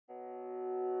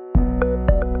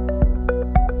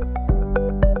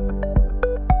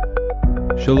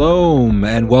Shalom,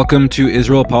 and welcome to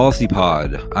Israel Policy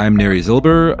Pod. I'm Neri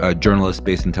Zilber, a journalist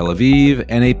based in Tel Aviv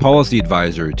and a policy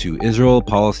advisor to Israel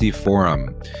Policy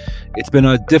Forum. It's been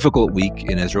a difficult week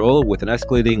in Israel with an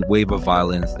escalating wave of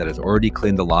violence that has already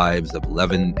claimed the lives of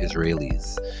 11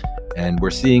 Israelis. And we're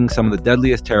seeing some of the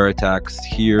deadliest terror attacks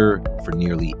here for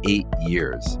nearly 8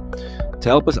 years. To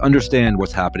help us understand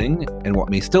what's happening and what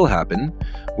may still happen,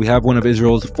 we have one of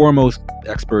Israel's foremost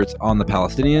experts on the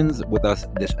Palestinians with us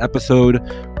this episode,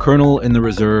 Colonel in the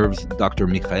Reserves, Dr.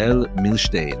 Michael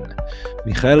Milstein.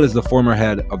 Michael is the former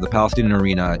head of the Palestinian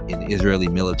Arena in Israeli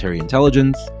military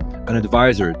intelligence, an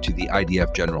advisor to the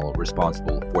IDF general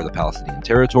responsible for the Palestinian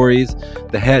territories,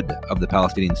 the head of the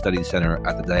Palestinian Studies Center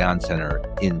at the Dayan Center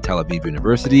in Tel Aviv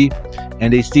University,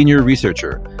 and a senior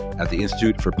researcher at the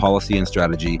Institute for Policy and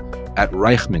Strategy at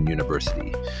Reichman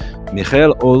University.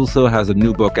 Michael also has a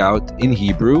new book out in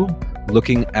Hebrew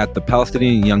looking at the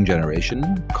Palestinian young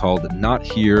generation called Not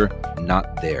Here,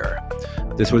 Not There.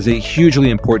 This was a hugely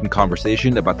important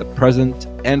conversation about the present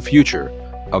and future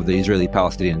of the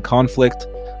Israeli-Palestinian conflict.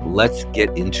 Let's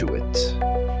get into it.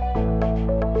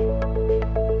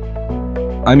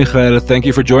 Hi, Michael. Thank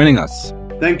you for joining us.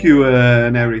 Thank you,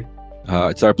 Neri.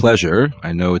 It's our pleasure.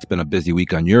 I know it's been a busy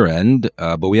week on your end,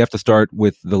 but we have to start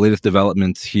with the latest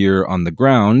developments here on the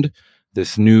ground,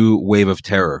 this new wave of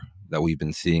terror that we've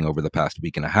been seeing over the past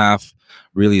week and a half,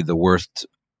 really the worst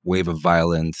wave of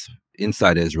violence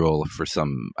inside Israel for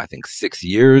some, I think, 6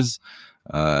 years.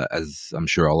 As I'm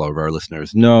sure all of our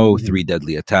listeners know, 3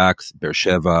 deadly attacks,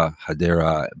 Beersheva,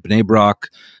 Hadera, Bnei Brak,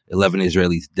 11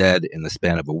 Israelis dead in the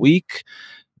span of a week.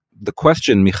 The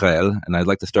question, Michael, and I'd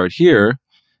like to start here,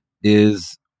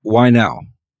 is why now?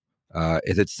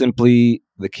 Is it simply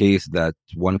the case that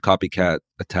one copycat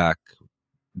attack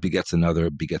begets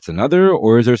another,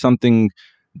 or is there something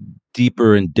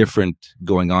deeper and different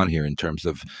going on here in terms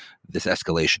of this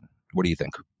escalation? What do you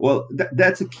think? Well,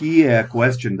 that's a key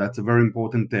question. That's a very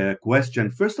important question.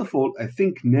 First of all, I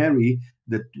think, Neri,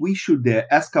 that we should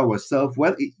ask ourselves,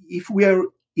 well, if we are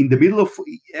in the middle of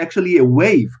actually a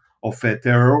wave of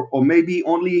terror, or maybe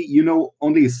only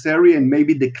a series, and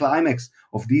maybe the climax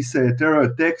of these terror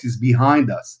attacks is behind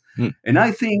us. And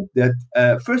I think that,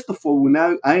 first of all,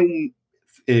 now I'm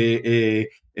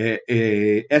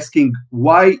asking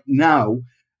why now.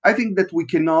 I think that we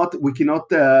cannot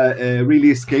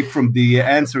really escape from the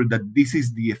answer that this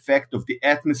is the effect of the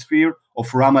atmosphere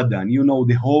of Ramadan,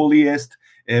 the holiest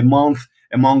month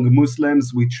among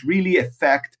Muslims, which really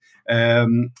affect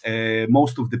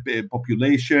most of the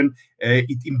population.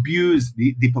 It imbues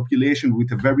the population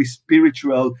with a very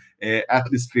spiritual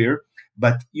atmosphere.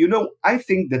 But, I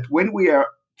think that when we are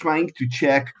trying to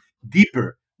check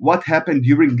deeper what happened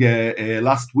during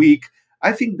last week,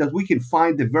 I think that we can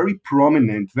find a very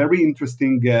prominent, very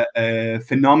interesting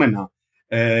phenomena.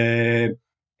 And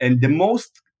the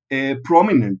most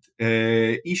prominent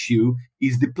issue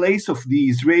is the place of the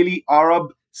Israeli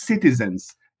Arab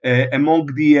citizens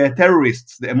among the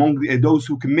terrorists, among those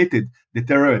who committed the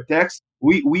terror attacks.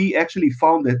 We actually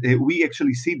found that we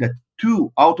actually see that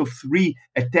 2 out of 3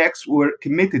 attacks were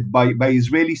committed by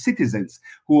Israeli citizens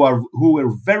who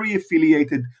were very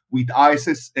affiliated with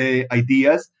ISIS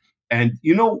ideas. And,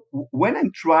 when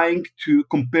I'm trying to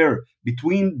compare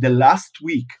between the last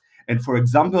week and, for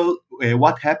example,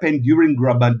 what happened during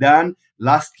Ramadan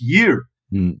last year,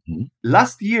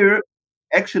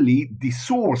 actually, the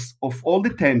source of all the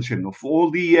tension, of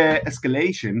all the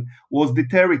escalation was the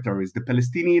territories, the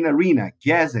Palestinian Arena,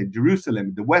 Gaza,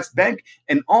 Jerusalem, the West Bank,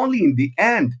 and only in the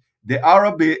end, the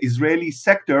Arab-Israeli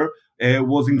sector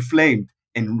was inflamed.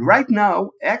 And right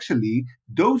now, actually,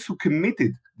 those who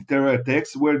committed the terror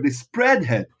attacks were the spread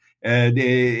head.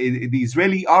 The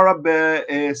Israeli Arab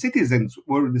citizens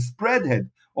were the spread head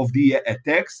of the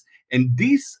attacks, and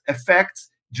this affects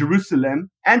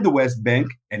Jerusalem and the West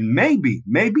Bank, and maybe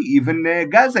even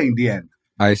Gaza in the end.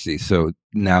 I see. So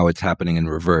now it's happening in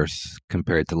reverse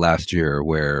compared to last year,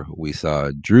 where we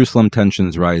saw Jerusalem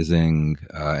tensions rising,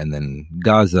 and then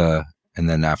Gaza, and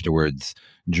then afterwards,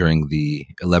 during the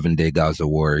 11-day Gaza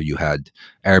war, you had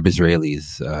Arab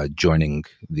Israelis joining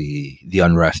the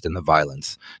unrest and the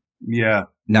violence. Yeah.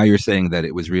 Now you're saying that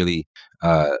it was really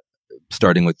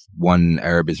starting with one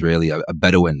Arab Israeli, a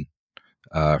Bedouin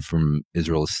from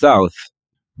Israel's south,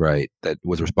 right, that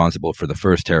was responsible for the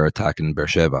first terror attack in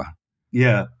Beersheva.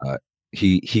 Yeah.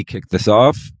 He kicked this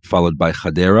off, followed by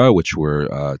Hadera, which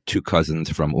were 2 cousins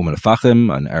from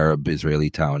Al-Fahim, an Arab Israeli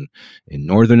town in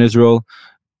northern Israel.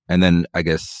 And then, I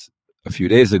guess, a few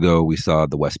days ago, we saw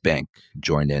the West Bank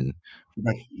join in.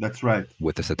 That's right.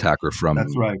 With this attacker from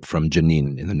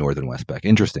Jenin in the northern West Bank.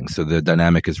 Interesting. So the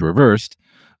dynamic is reversed.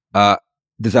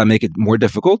 Does that make it more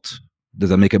difficult? Does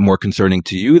that make it more concerning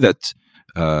to you that,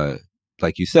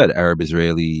 like you said,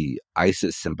 Arab-Israeli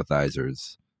ISIS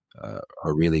sympathizers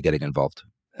are really getting involved?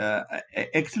 uh,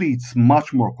 Actually, it's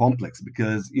much more complex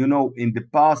because in the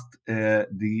past,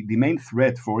 the main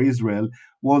threat for Israel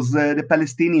was the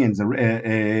Palestinians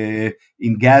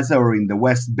in Gaza or in the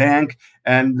West Bank,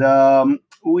 and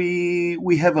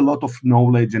we have a lot of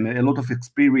knowledge and a lot of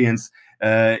experience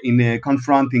in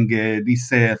confronting these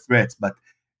threats, but.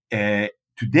 Uh,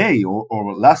 Today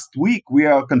or last week, we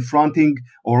are confronting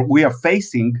or we are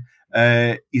facing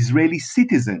Israeli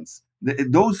citizens.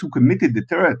 Those who committed the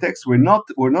terror attacks were not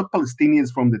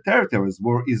Palestinians from the territories,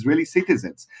 were Israeli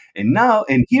citizens. And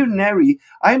here, Neri,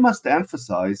 I must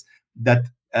emphasize that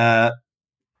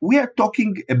we are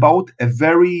talking about a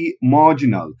very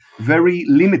marginal, very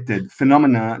limited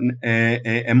phenomenon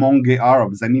among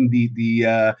Arabs. I mean,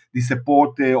 the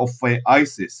support of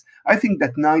ISIS. I think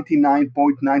that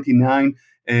 99.99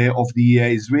 of the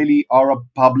Israeli Arab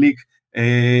public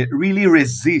really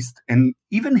resist and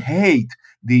even hate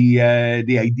the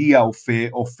idea of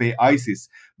ISIS.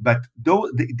 But though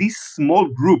this small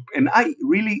group, and I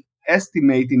really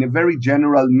estimate in a very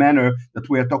general manner that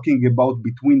we are talking about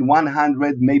between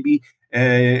 100 maybe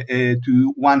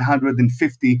to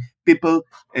 150 people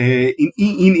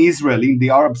in Israel, in the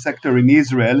Arab sector in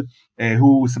Israel,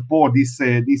 who support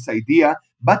this idea,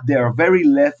 but they are very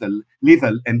lethal,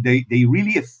 and they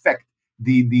really affect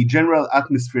the general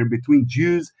atmosphere between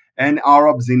Jews and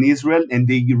Arabs in Israel, and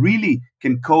they really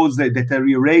can cause a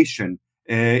deterioration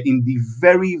in the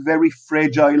very, very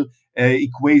fragile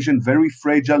equation, very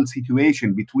fragile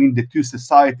situation between the two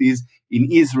societies in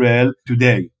Israel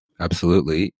today.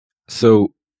 Absolutely.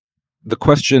 So the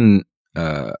question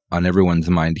on everyone's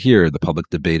mind here, the public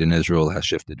debate in Israel has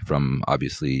shifted from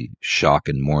obviously shock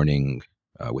and mourning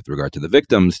with regard to the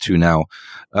victims to now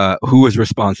who is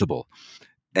responsible.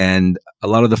 And a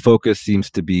lot of the focus seems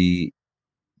to be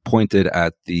pointed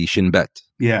at the Shin Bet,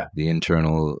 the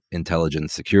Internal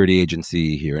Intelligence Security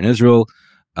Agency here in Israel.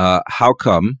 How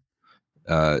come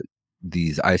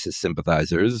these ISIS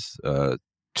sympathizers,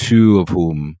 two of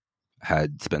whom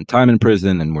had spent time in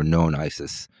prison and were known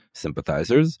ISIS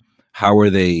sympathizers, how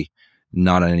are they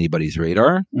not on anybody's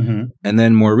radar? Mm-hmm. And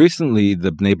then more recently,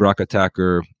 the Bnei Brak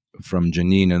attacker from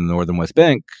Jenin in the northern West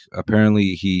Bank,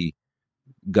 apparently he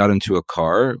got into a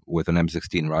car with an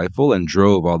M16 rifle and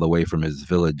drove all the way from his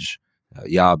village,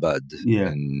 Yabad,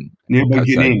 and nearby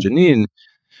outside Jenin.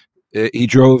 He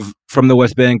drove from the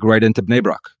West Bank right into Bnei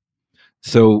Brak.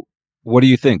 So what do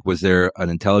you think? Was there an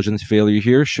intelligence failure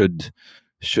here? Should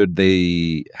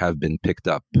they have been picked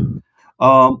up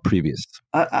previous?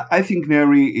 I think,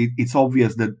 Neri, it's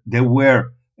obvious that there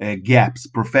were gaps,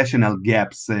 professional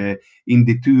gaps in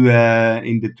the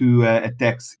two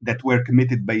attacks that were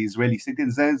committed by Israeli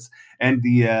citizens and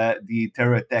the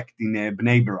terror attack in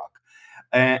Bnei Brak.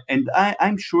 And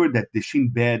I'm sure that the Shin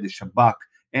Bet, the Shabak,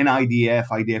 and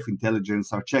IDF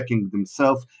intelligence are checking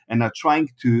themselves and are trying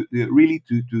to really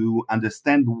to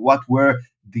understand what were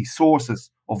the sources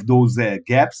of those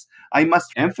gaps. I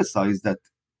must emphasize that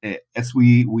as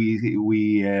we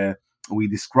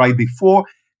described before,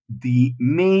 the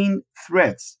main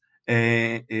threats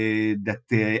that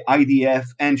IDF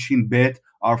and Shin Bet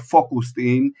are focused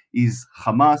in is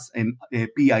Hamas and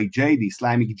PIJ, the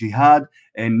Islamic Jihad,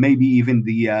 and maybe even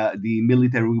the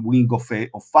military wing of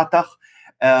Fatah.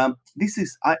 This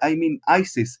is, I mean,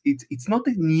 ISIS. It's not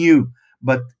a new,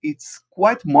 but it's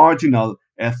quite marginal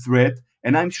threat,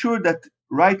 and I'm sure that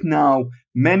right now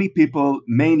many people,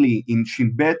 mainly in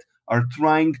Shin Bet, are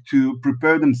trying to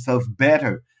prepare themselves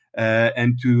better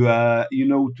and to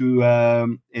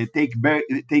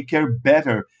take care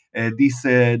better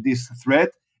this threat.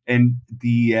 And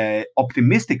the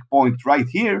optimistic point right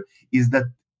here is that,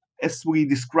 as we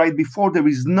described before, there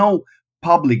is no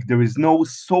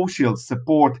social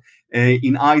support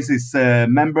in ISIS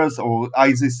members or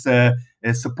ISIS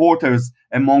supporters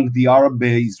among the Arab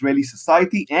Israeli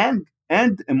society and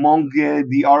among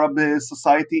the Arab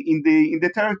society in the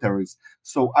territories.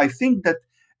 So I think that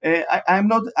I'm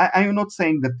not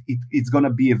saying that it's going to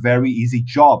be a very easy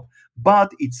job,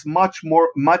 but it's much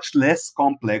less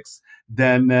complex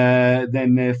than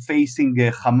facing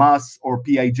Hamas or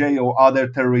PIJ or other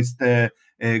terrorist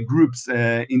groups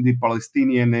in the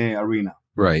Palestinian arena.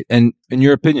 Right. And in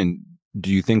your opinion,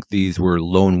 do you think these were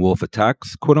lone wolf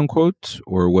attacks, quote unquote,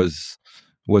 or was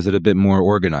it a bit more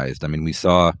organized? I mean, we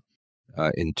saw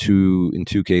in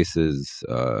two cases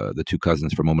the two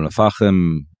cousins from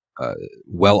Fachem,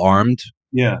 well armed,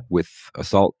 with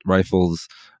assault rifles,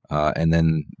 and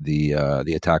then the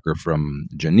attacker from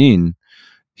Jenin,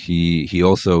 He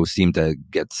also seemed to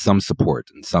get some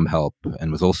support and some help,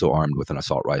 and was also armed with an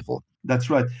assault rifle. That's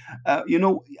right.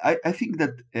 I think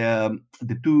that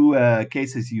the two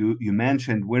cases you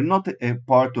mentioned were not a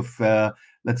part of,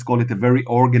 let's call it, a very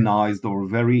organized or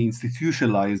very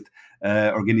institutionalized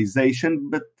organization,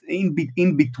 but in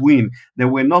between. They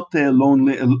were not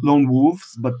lone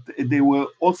wolves, but they were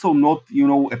also not,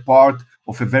 a part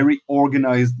of a very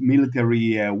organized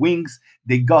military wings.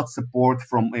 They got support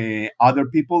from other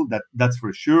people, that's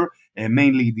for sure.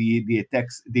 Mainly the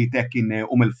attack in El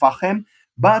Fahim,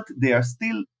 but they are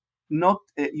still not,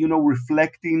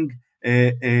 reflecting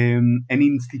an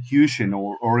institution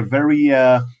or a very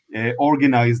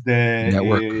organized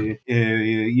Network.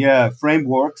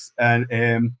 frameworks.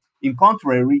 And in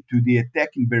contrary to the attack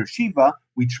in Beersheba,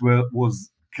 which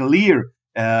was clear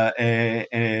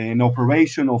an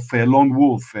operation of a lone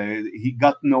wolf. He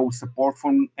got no support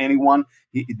from anyone.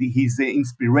 His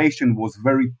inspiration was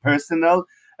very personal,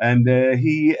 and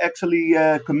he actually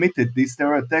committed these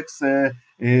terror attacks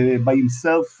by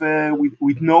himself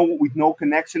with no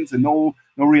connections and no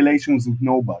relations with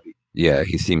nobody. Yeah,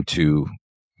 he seemed to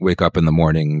wake up in the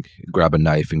morning, grab a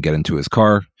knife, and get into his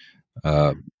car.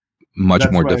 Much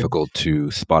That's more right. difficult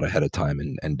to spot ahead of time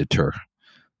and deter.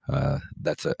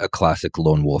 That's a classic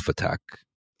lone wolf attack.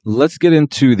 Let's get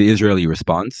into the Israeli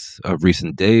response of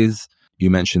recent days. You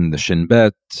mentioned the Shin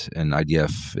Bet and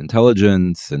IDF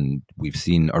intelligence, and we've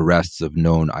seen arrests of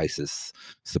known ISIS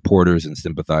supporters and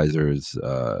sympathizers,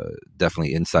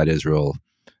 definitely inside Israel.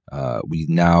 We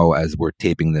now, as we're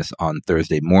taping this on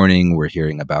Thursday morning, we're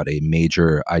hearing about a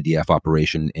major IDF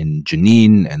operation in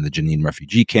Jenin and the Jenin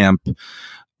refugee camp.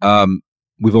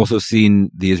 We've also seen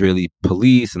the Israeli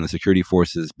police and the security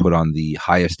forces put on the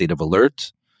highest state of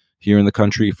alert here in the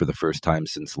country for the first time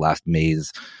since last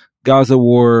May's Gaza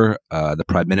war. The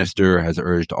prime minister has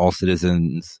urged all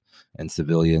citizens and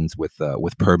civilians with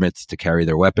permits to carry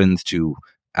their weapons to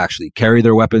actually carry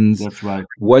their weapons. That's right.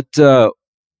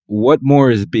 What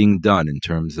more is being done in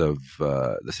terms of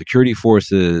the security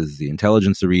forces, the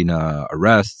intelligence arena,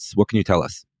 arrests? What can you tell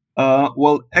us?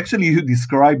 Well, actually, you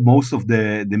described most of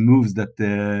the moves that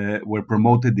were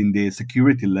promoted in the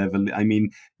security level. I mean,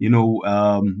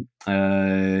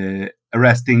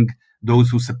 arresting those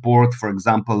who support, for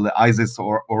example, ISIS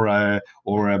or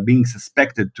being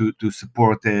suspected to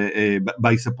support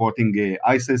by supporting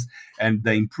ISIS, and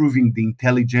improving the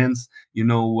intelligence.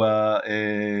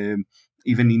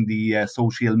 Even in the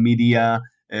social media.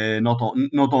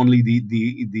 Not only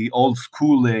the old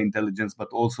school intelligence, but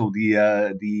also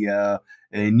the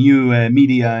new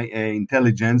media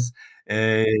intelligence.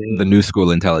 The new school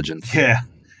intelligence. Yeah.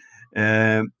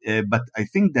 But I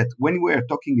think that when we are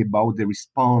talking about the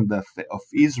response of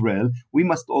Israel, we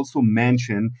must also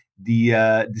mention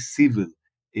the civil,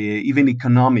 even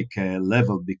economic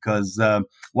level, because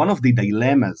one of the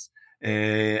dilemmas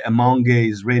among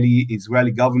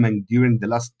Israeli government during the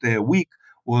last week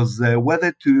was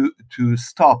whether to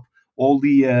stop all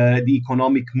the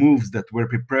economic moves that were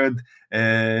prepared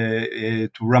to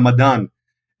Ramadan.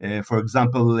 For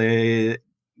example,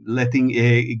 letting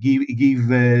give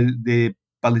the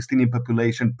Palestinian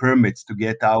population permits to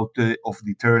get out of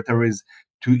the territories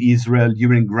to Israel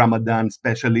during Ramadan,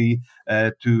 especially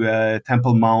to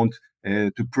Temple Mount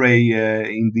to pray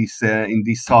in this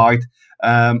site.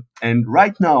 And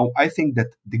right now, I think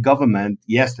that the government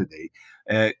yesterday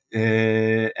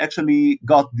actually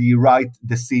got the right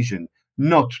decision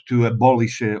not to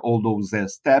abolish all those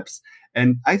steps.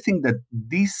 And I think that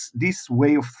this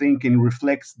way of thinking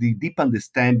reflects the deep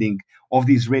understanding of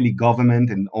the Israeli government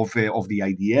and of the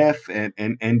IDF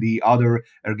and the other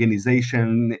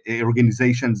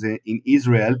organizations in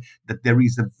Israel, that there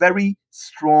is a very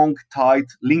strong,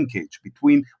 tight linkage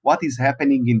between what is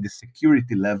happening in the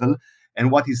security level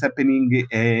and what is happening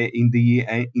in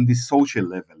the social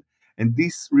level. And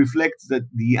this reflects that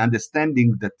the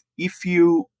understanding that if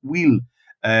you will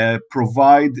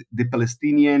provide the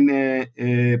Palestinian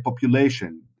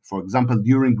population, for example,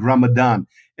 during Ramadan,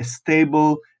 a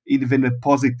stable, even a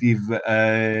positive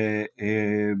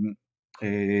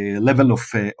level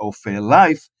of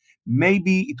life,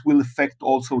 maybe it will affect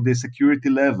also the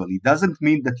security level. It doesn't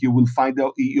mean that you will find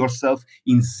yourself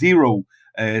in zero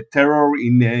terror,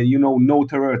 in no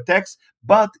terror attacks,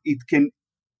 but it can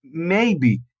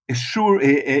maybe assure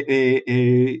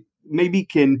maybe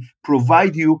can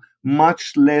provide you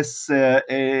much less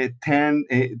tend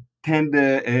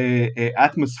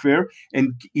atmosphere,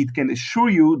 and it can assure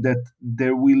you that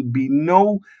there will be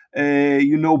no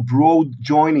broad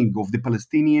joining of the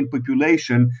Palestinian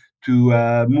population to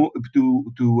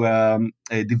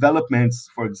developments,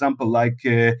 for example, like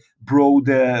broad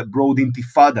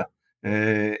intifada.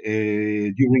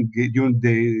 during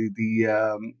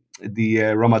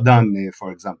the Ramadan,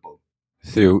 for example.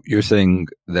 So you're saying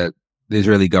that the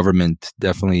Israeli government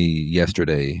definitely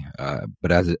yesterday,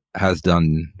 but as it has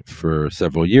done for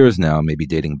several years now, maybe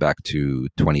dating back to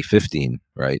 2015,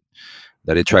 right?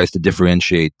 That it tries to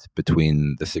differentiate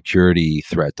between the security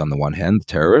threat on the one hand,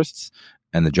 terrorists,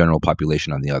 and the general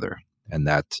population on the other. And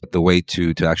that the way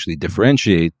to actually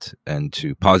differentiate and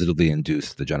to positively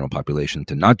induce the general population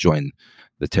to not join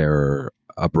the terror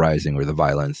uprising or the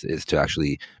violence is to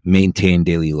actually maintain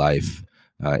daily life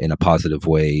in a positive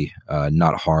way,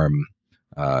 not harm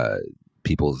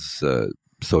people's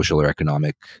social or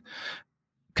economic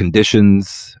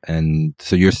conditions. And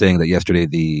so you're saying that yesterday,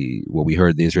 what we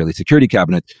heard, the Israeli Security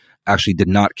Cabinet actually did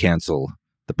not cancel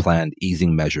the planned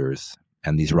easing measures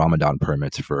and these Ramadan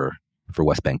permits for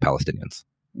West Bank Palestinians.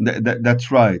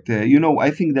 That's right.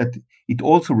 I think that it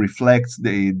also reflects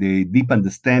the deep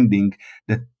understanding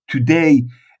that today,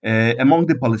 among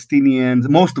the Palestinians,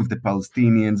 most of the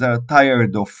Palestinians are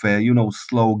tired of,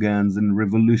 slogans and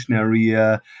revolutionary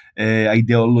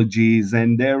ideologies,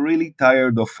 and they're really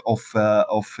tired of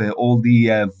all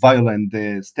the violent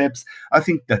steps. I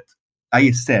think that I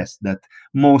assess that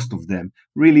most of them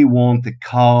really want a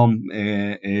calm,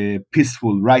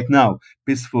 peaceful, right now,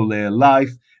 peaceful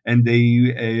life, and they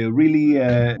really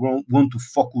want to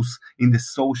focus in the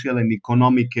social and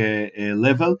economic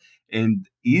level. And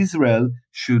Israel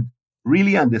should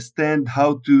really understand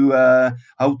how to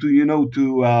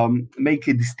make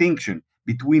a distinction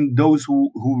between those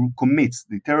who commits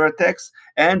the terror attacks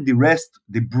and the rest,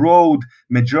 the broad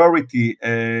majority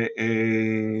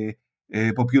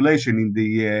population in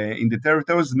the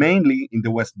territories, mainly in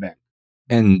the West Bank.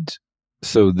 And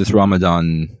so this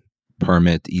Ramadan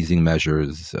permit easing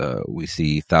measures, we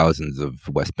see thousands of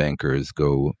West Bankers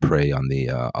go pray on the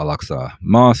Al-Aqsa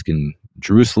Mosque in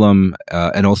Jerusalem,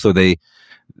 and also they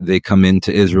come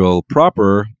into Israel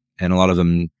proper, and a lot of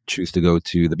them choose to go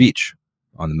to the beach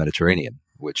on the Mediterranean,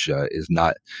 which is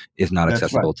not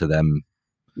accessible right. to them.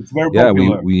 It's very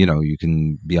popular. we you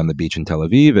can be on the beach in Tel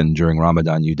Aviv, and during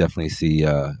Ramadan, you definitely see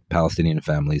Palestinian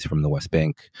families from the West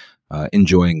Bank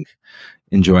enjoying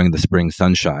the spring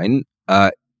sunshine.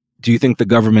 Do you think the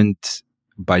government,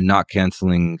 by not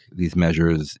canceling these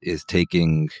measures, is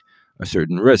taking a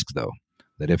certain risk, though,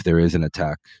 that if there is an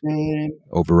attack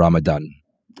over Ramadan?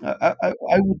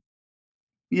 I would,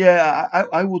 yeah,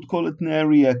 I would call it an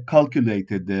area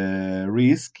calculated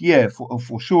risk. Yeah,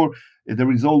 for sure,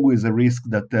 there is always a risk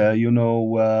that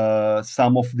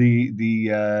some of the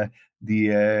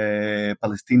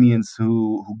Palestinians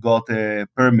who got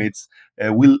permits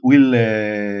will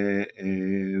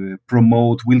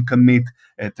commit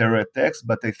terror attacks.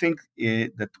 But I think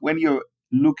that when you're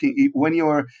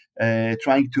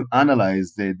trying to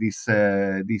analyze this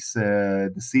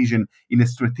decision in a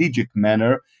strategic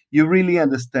manner, you really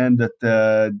understand that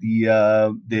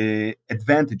the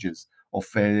advantages of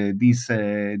this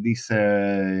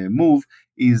move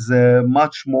is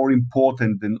much more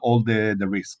important than all the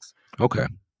risks. Okay.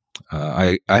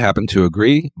 I happen to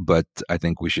agree, but I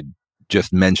think we should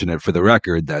just mention it for the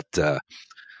record that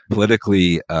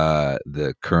politically,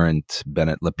 the current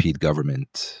Bennett-Lapid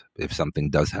government, if something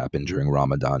does happen during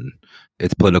Ramadan,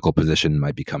 its political position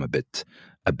might become a bit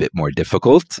more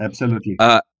difficult. Absolutely.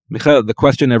 Michael, the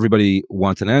question everybody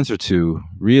wants an answer to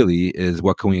really is,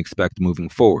 what can we expect moving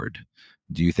forward?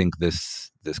 Do you think this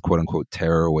quote-unquote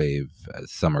terror wave,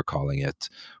 as some are calling it,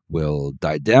 will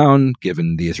die down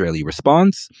given the Israeli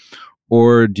response?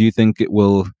 Or do you think it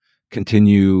will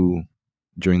continue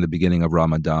during the beginning of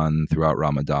Ramadan, throughout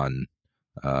Ramadan?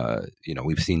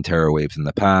 We've seen terror waves in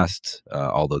the past,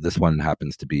 although this one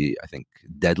happens to be, I think,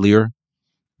 deadlier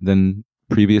than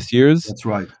previous years. That's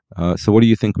right. So what do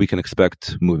you think we can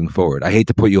expect moving forward? I hate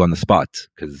to put you on the spot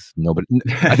because nobody,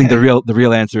 I think the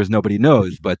real answer is nobody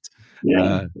knows, but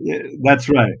yeah, that's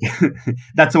right.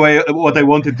 That's what I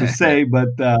wanted to say, but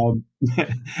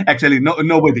actually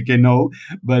nobody can know.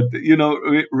 But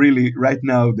really right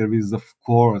now there is, of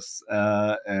course,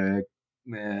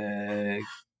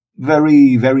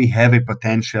 very, very heavy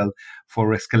potential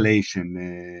for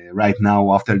escalation right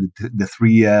now after the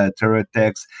three terror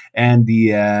attacks and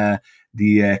the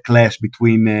clash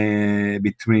between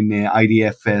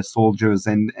IDF soldiers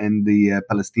and the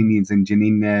Palestinians in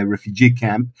Jenin refugee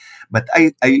camp. But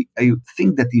I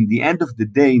think that in the end of the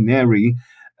day, Neri,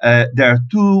 there are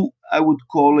two, I would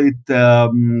call it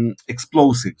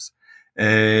explosives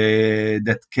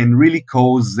that can really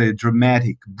cause a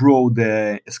dramatic, broad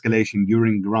escalation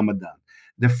during Ramadan.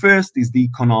 The first is the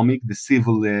economic, the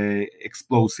civil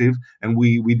explosive, and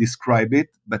we describe it.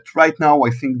 But right now,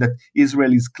 I think that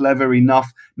Israel is clever enough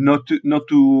not to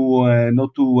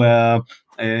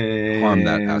Harm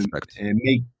that aspect.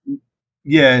 make.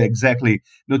 Yeah, exactly.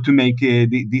 Not to make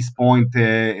this point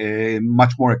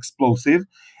much more explosive.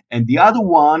 And the other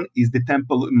one is the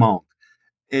Temple Mount.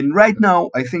 And right now,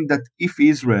 I think that if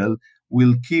Israel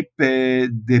will keep the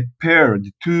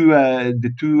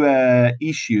two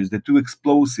issues, the two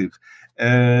explosive,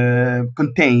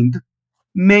 contained,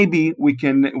 maybe we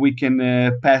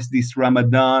can pass this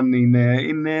Ramadan in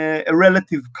a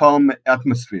relative calm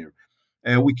atmosphere.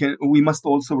 We must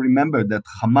also remember that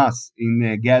Hamas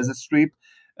in Gaza Strip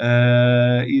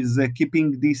is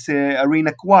keeping this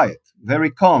arena quiet,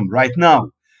 very calm right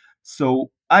now. So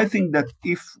I think that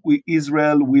if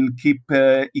Israel will keep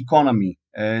economy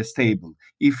stable,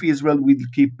 if Israel will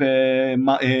keep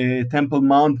Temple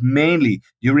Mount mainly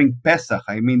during Pesach,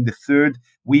 I mean the third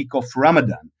week of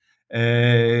Ramadan,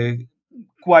 uh,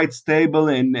 quite stable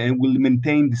and will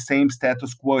maintain the same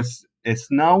status quo as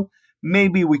now,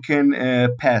 maybe we can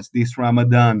pass this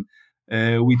Ramadan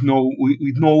with no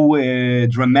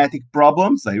dramatic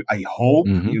problems. I hope,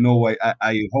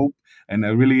 I hope, and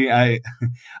I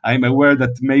I'm aware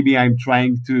that maybe I'm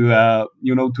trying to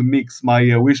mix my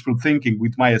wishful thinking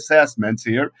with my assessments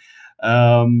here.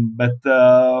 But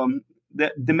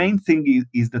the main thing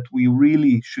is that we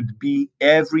really should be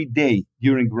every day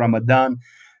during Ramadan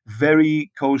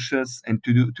very cautious and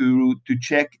to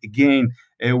check again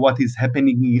what is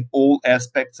happening in all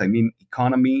aspects. I mean,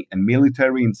 economy and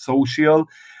military and social,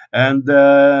 and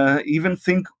even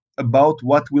think about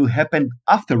what will happen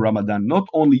after Ramadan, not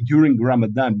only during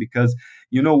Ramadan, because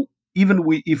even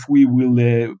if we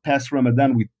will pass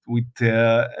Ramadan with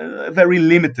very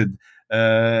limited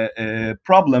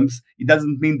problems, it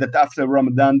doesn't mean that after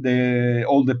Ramadan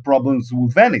all the problems will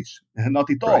vanish. Not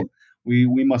at all. Right.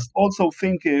 We must also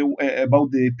think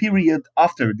about the period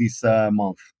after this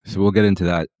month. So we'll get into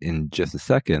that in just a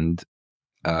second.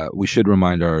 We should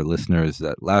remind our listeners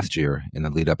that last year, in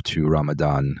the lead up to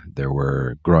Ramadan, there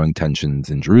were growing tensions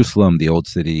in Jerusalem, the Old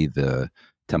City, the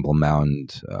Temple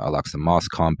Mount, Al-Aqsa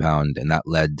Mosque compound, and that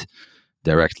led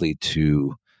directly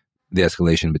to the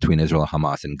escalation between Israel and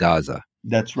Hamas in Gaza.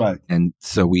 That's right. And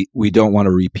so we don't want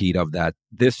a repeat of that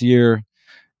this year.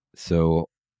 So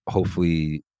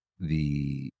hopefully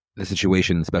the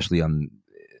situation, especially on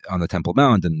the Temple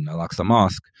Mount and Al-Aqsa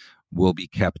Mosque, will be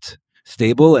kept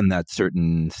stable, and that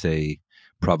certain, say,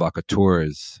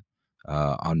 provocateurs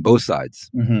on both sides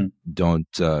don't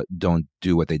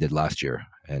do what they did last year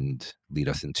and lead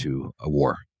us into a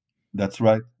war. That's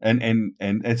right. And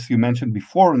as you mentioned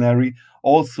before, Neri,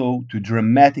 also to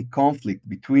dramatic conflict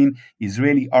between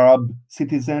Israeli Arab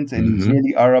citizens and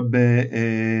Israeli Arab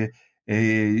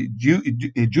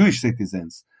Jewish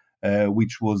citizens,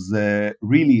 which was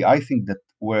really, I think, that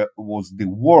was the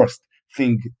worst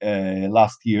thing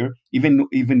last year, even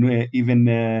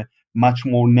much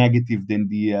more negative than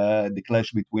the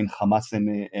clash between Hamas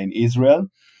and Israel.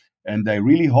 And I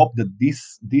really hope that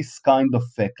this kind of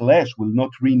clash will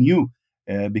not renew,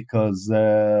 because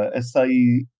as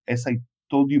I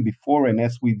told you before, and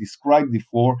as we described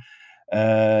before,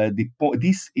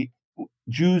 these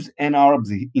Jews and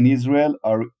Arabs in Israel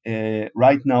are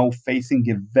right now facing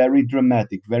a very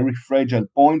dramatic, very fragile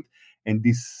point, and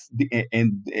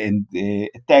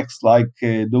attacks like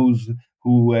those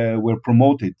who were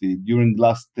promoted during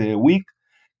last week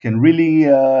can really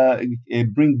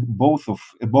bring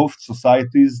both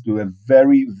societies to a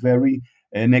very, very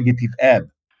negative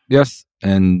ebb. Yes,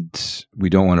 and we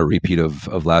don't want a repeat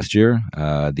of last year.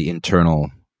 The internal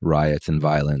riots and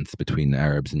violence between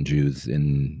Arabs and Jews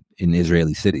in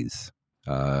Israeli cities,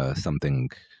 something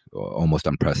almost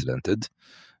unprecedented.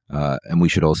 And we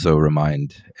should also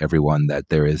remind everyone that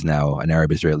there is now an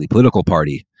Arab-Israeli political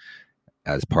party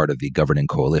as part of the governing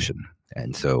coalition.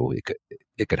 And so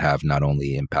it could have not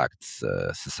only impacts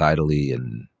societally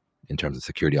and in terms of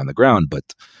security on the ground,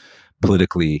 but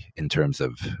politically in terms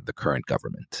of the current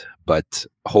government. But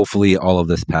hopefully all of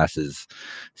this passes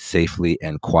safely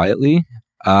and quietly.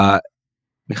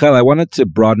 Michael, I wanted to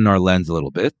broaden our lens a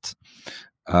little bit.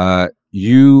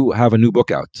 You have a new book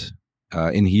out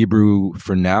in Hebrew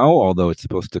for now, although it's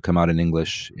supposed to come out in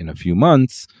English in a few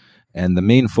months. And the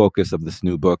main focus of this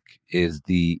new book is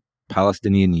the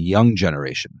Palestinian young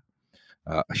generation,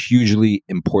 a hugely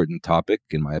important topic,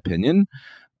 in my opinion.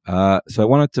 So I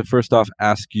wanted to first off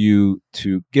ask you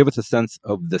to give us a sense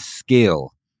of the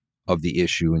scale of the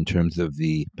issue in terms of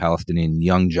the Palestinian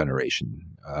young generation.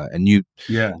 And you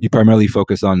primarily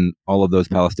focus on all of those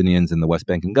Palestinians in the West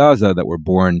Bank and Gaza that were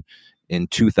born in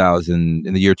 2000,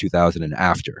 in the year 2000 and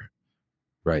after,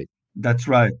 right? That's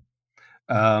right.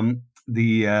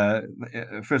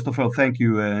 The First of all, thank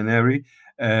you, Neri.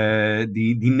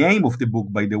 The name of the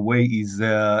book, by the way, is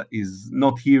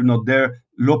not here, not there.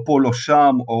 Lo po lo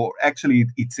sham, or actually,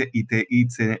 it's a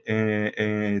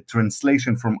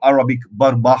translation from Arabic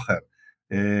bar bacher.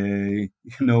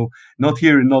 Not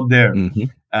here, not there. Mm-hmm.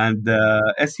 And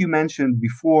as you mentioned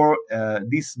before,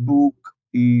 this book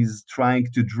is trying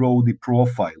to draw the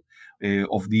profile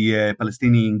of the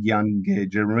Palestinian young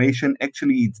generation.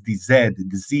 Actually, it's the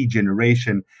Z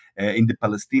generation in the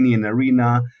Palestinian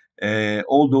arena.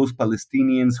 All those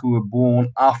Palestinians who were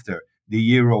born after the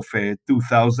year of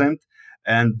 2000.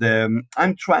 And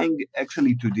I'm trying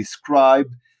actually to describe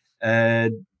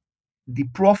the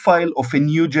profile of a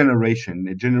new generation,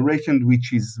 a generation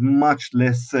which is much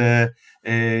less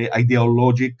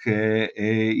ideologic,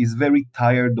 is very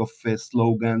tired of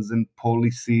slogans and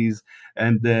policies,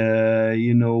 and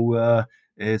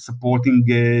supporting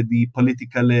the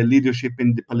political leadership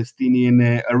in the Palestinian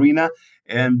arena.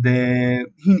 And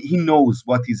he knows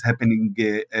what is happening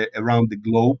around the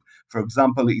globe. For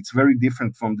example, it's very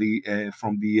different from the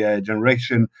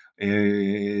generation,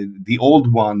 the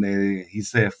old one,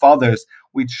 his fathers,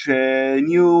 which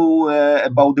knew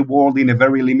about the world in a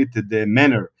very limited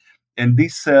manner. And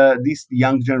this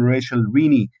young generation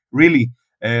really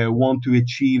want to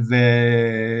achieve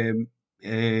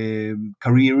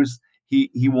careers.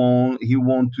 He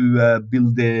want to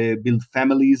build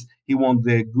families. He want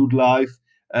the good life.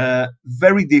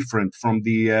 Very different from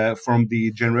the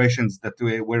generations that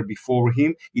were before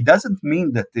him. It doesn't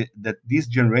mean that this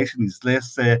generation is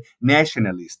less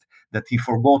nationalist, that he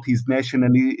forgot his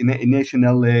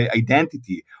national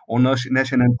identity or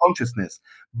national consciousness,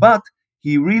 but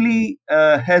he really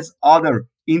has other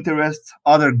interests,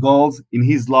 other goals in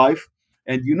his life.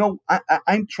 And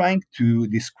I'm trying to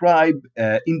describe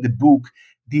in the book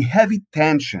the heavy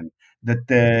tension that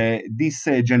this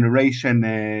generation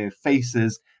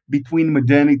faces between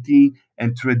modernity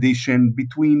and tradition,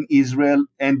 between Israel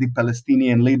and the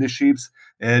Palestinian leaderships,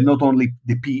 not only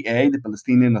the PA, the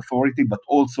Palestinian Authority, but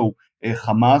also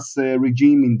Hamas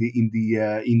regime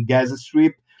in Gaza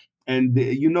Strip, and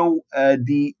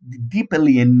the deep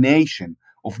alienation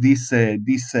of this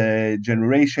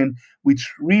generation,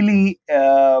 which really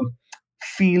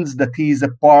feels that he is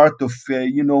a part of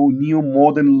new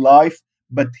modern life,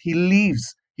 but he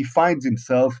finds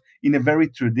himself in a very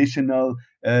traditional,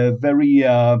 very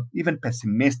even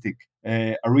pessimistic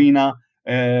arena,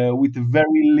 with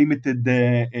very limited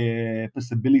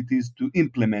possibilities to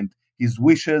implement his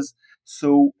wishes.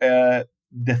 So the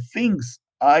things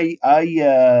I'm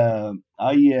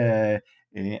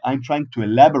trying to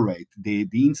elaborate, the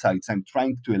insights I'm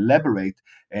trying to elaborate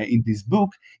in this book,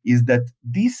 is that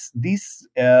this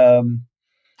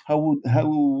how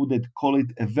would it call it,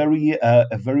 a very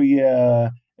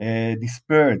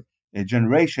despaired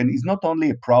generation, is not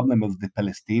only a problem of the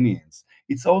Palestinians,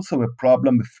 it's also a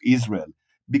problem of Israel,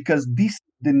 because this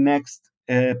the next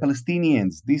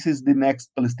Palestinians, this is the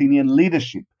next Palestinian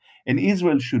leadership, and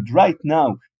Israel should right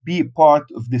now be a part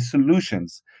of the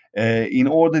solutions in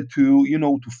order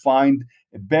to find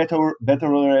better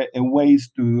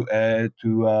ways to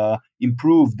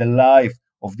improve the life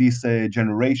of this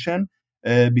generation,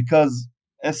 because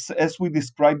as we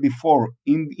described before,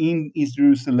 in East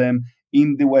Jerusalem,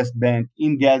 in the West Bank,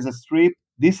 in Gaza Strip,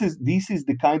 this is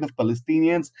the kind of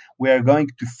Palestinians we are going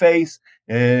to face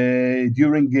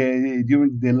during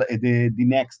the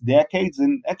next decades,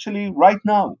 and actually right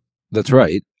now. That's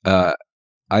right. I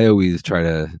always try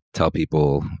to tell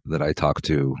people that I talk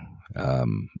to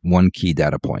one key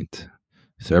data point.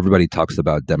 So everybody talks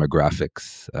about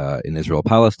demographics in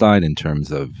Israel-Palestine in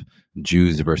terms of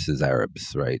Jews versus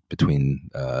Arabs, right, between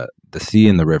the sea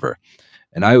and the river.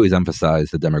 And I always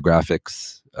emphasize the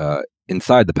demographics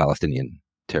inside the Palestinian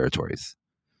territories.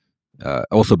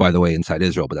 Also, by the way, inside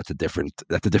Israel, but that's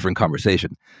a different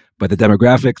conversation. But the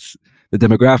demographics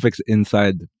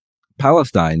inside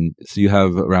Palestine. So you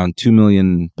have around 2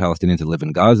 million Palestinians that live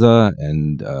in Gaza,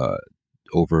 and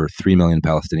over 3 million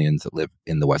Palestinians that live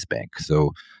in the West Bank.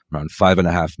 So around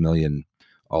 5.5 million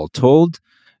all told.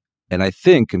 And I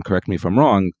think, and correct me if I'm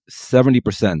wrong,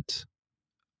 70%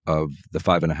 of the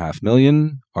 5.5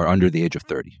 million are under the age of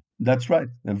 30. That's right.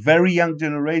 A very young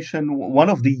generation, one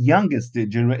of the youngest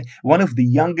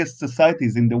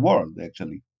societies in the world,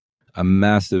 actually. A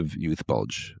massive youth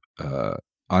bulge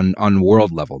on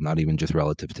world level, not even just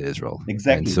relative to Israel.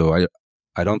 Exactly. And so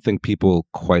I don't think people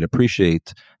quite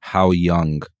appreciate how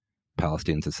young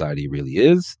Palestinian society really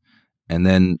is. And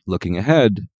then looking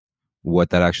ahead,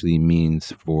 what that actually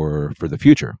means for the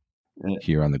future.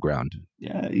 here on the ground.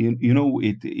 Yeah,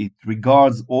 it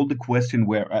regards all the question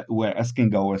we're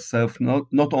asking ourselves,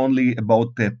 not only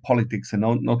about politics and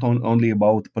only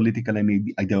about political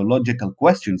and ideological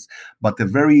questions, but a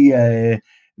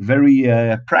very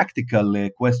practical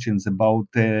questions about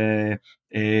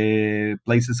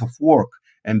places of work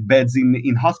and beds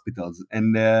in hospitals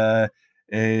and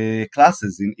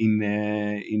classes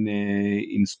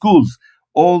in schools.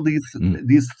 All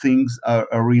these things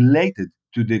are related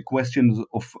to the questions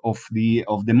of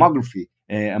demography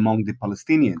among the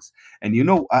Palestinians. And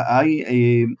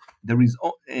there is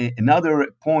another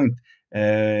point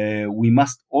we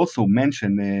must also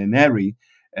mention, Neri,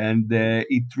 and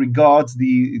it regards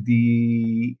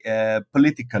the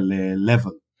political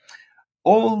level.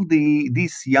 All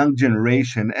this young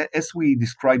generation, as we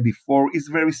described before, is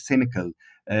very cynical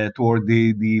toward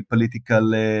the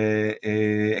political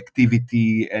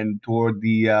activity and toward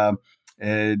the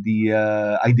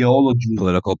ideology,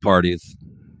 political parties.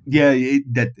 yeah,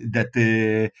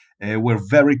 that were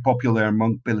very popular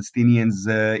among Palestinians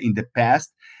in the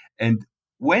past. And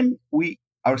when we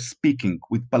are speaking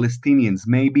with Palestinians,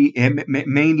 maybe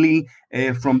mainly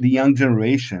from the young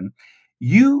generation,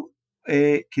 you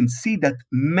can see that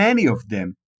many of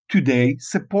them today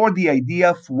support the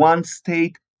idea of one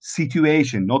state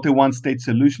situation, not a one state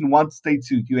solution, one state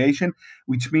situation,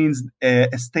 which means a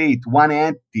state, one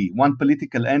entity, one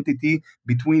political entity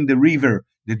between the river,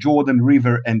 the Jordan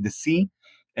River, and the sea.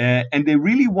 And they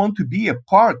really want to be a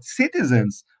part,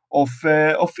 citizens of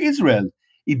Israel.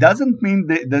 It doesn't mean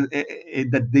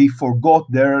that they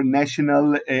forgot their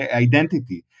national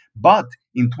identity. But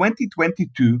in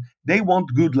 2022, they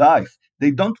want good life.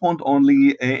 They don't want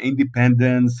only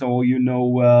independence or,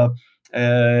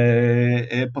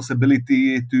 a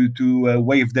possibility to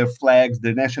wave their flags,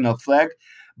 their national flag,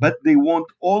 but they want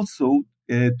also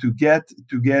to get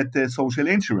social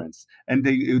insurance, and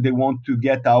they want to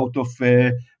get out of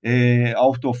the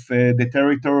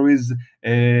territories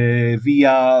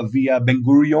via Ben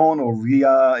Gurion or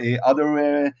via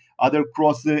other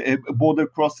border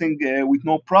crossing with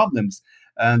no problems.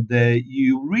 And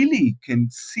you really can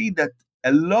see that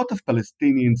a lot of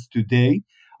Palestinians today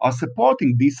are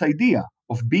supporting this idea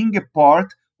of being a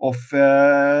part of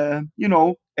a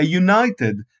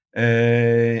united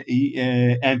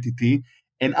entity.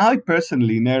 And I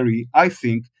personally, Neri, I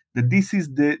think that this is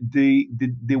the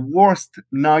worst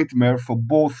nightmare for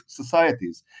both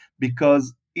societies,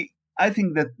 because I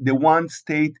think that the one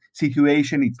state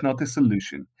situation, it's not a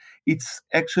solution. It's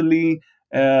actually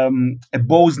a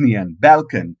Bosnian,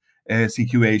 Balkan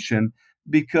situation,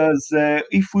 because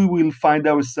if we will find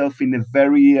ourselves in a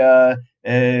very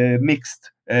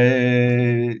mixed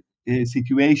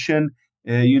situation,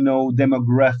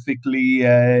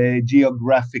 demographically,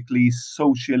 geographically,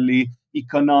 socially,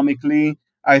 economically,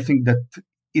 I think that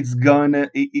it's going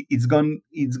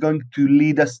to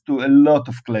lead us to a lot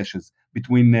of clashes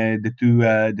between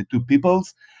the two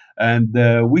peoples. And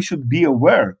we should be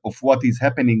aware of what is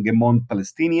happening among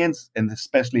Palestinians, and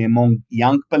especially among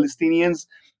young Palestinians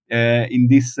in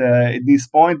this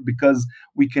point, because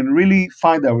we can really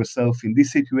find ourselves in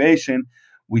this situation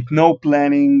with no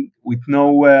planning, with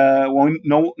no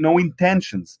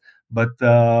intentions. But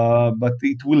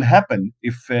it will happen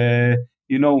if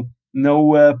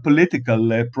no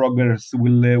political progress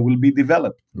will be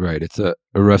developed. Right. It's a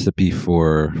recipe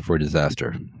for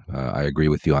disaster. I agree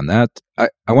with you on that. I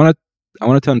wanted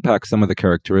to unpack some of the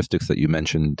characteristics that you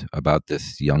mentioned about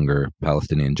this younger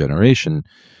Palestinian generation.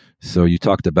 So you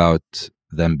talked about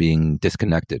them being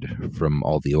disconnected from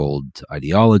all the old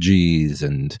ideologies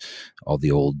and all the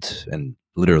old and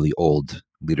literally old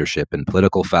leadership and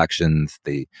political factions.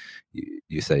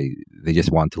 You say they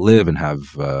just want to live and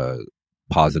have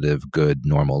positive, good,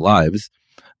 normal lives.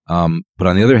 But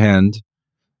on the other hand,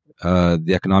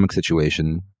 the economic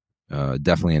situation,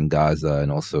 definitely in Gaza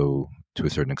and also to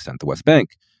a certain extent the West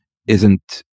Bank,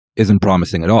 isn't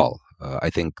promising at all.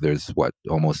 I think there's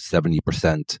almost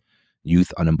 70%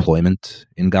 youth unemployment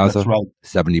in Gaza. That's right.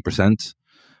 70%.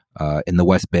 In the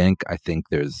West Bank, I think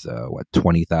there's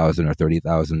 20,000 or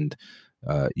 30,000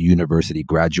 university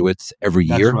graduates every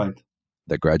year. That's right.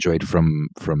 That graduate from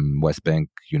West Bank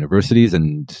universities,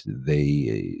 and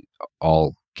they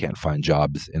all can't find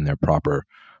jobs in their proper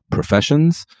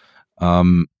professions. A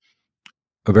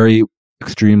very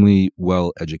extremely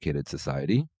well-educated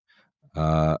society.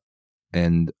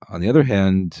 And on the other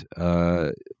hand,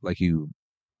 like you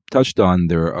touched on,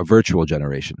 they're a virtual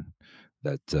generation,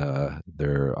 that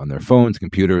they're on their phones,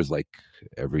 computers, like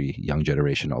every young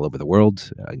generation all over the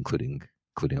world, including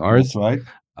ours. That's right.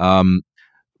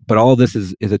 But all of this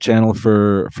is a channel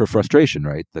for frustration,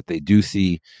 right? That they do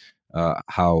see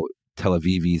how Tel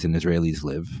Avivis and Israelis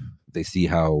live. They see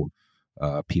how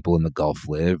people in the Gulf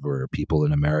live, or people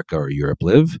in America or Europe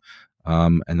live.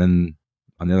 And then,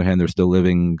 on the other hand, they're still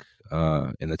living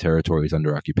in the territories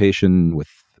under occupation with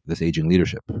this aging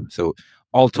leadership. So,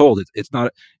 all told, it's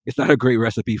not a great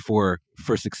recipe for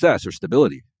success or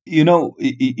stability.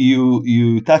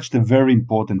 You touched a very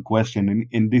important question,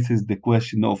 and this is the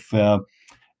question of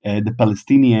the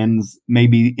Palestinians,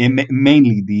 maybe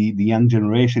mainly the young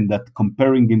generation, that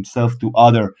comparing himself to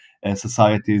other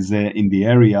societies in the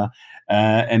area.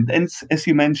 And as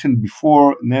you mentioned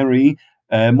before, Neri,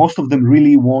 most of them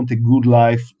really want a good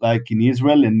life, like in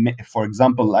Israel, and for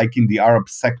example, like in the Arab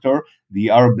sector, the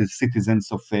Arab citizens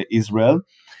of Israel.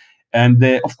 And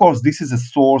of course, this is a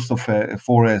source of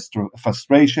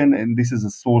frustration, and this is a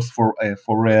source for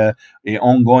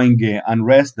ongoing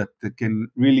unrest that can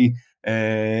really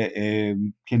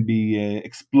can be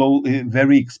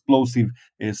very explosive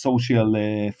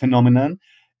social phenomenon.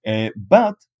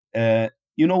 But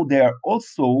they are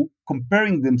also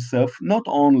comparing themselves not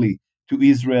only to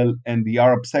Israel and the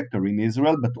Arab sector in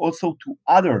Israel, but also to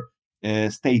other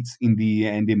states in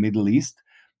the Middle East.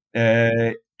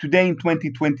 uh, Today in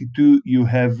 2022, you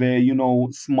have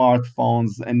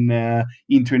smartphones and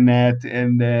internet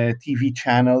and TV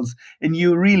channels, and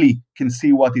you really can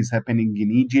see what is happening in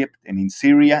Egypt and in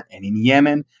Syria and in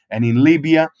Yemen and in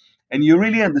Libya, and you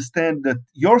really understand that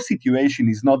your situation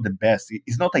is not the best,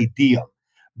 it's not ideal,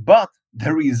 but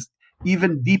there is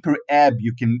even deeper ebb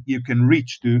you can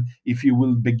reach to if you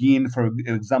will begin, for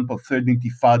example, third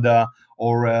intifada,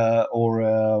 or a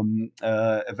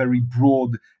very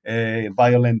broad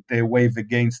violent wave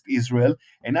against Israel.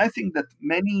 And I think that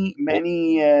many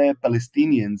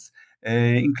Palestinians,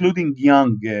 including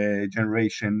young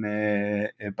generation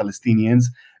Palestinians,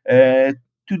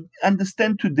 to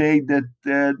understand today that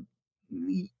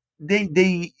they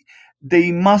they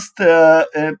they must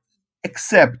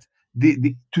accept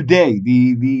the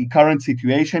current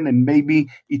situation, and maybe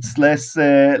it's less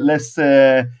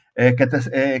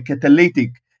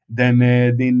catalytic than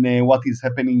what is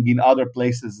happening in other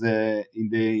places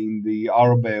in the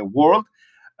Arab world.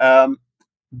 Um,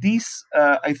 this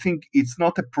I think it's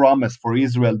not a promise for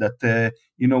Israel that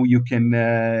you can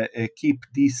keep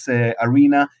this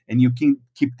arena, and you can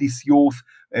keep this youth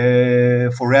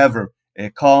forever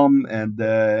calm and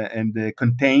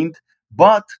contained.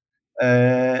 But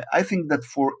I think that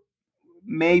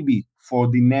maybe for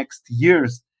the next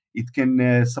years, it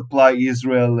can supply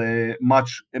Israel a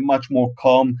much more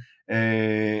calm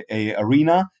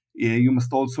arena. You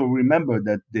must also remember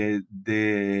that the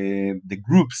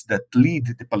groups that lead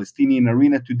the Palestinian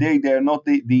arena today, they are not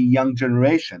the young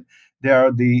generation. They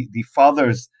are the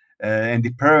fathers and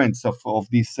the parents of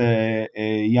these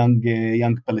young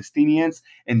Palestinians,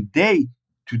 and they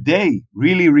today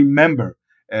really remember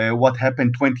what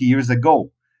happened 20 years ago.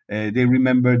 They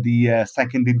remember the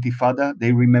Second Intifada.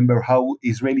 They remember how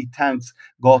Israeli tanks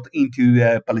got into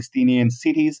Palestinian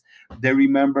cities. They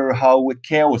remember how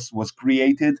chaos was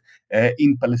created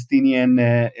in Palestinian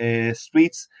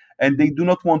streets. And they do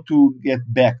not want to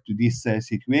get back to this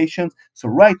situation. So,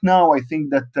 right now, I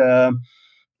think that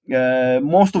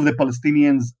most of the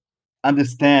Palestinians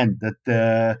understand that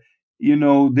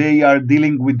they are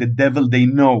dealing with the devil they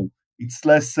know. It's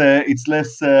less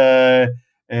bad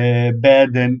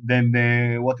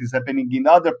than what is happening in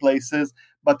other places,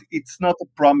 but it's not a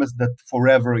promise that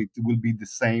forever it will be the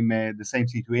same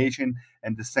situation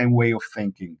and the same way of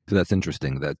thinking. So that's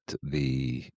interesting that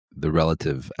the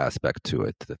relative aspect to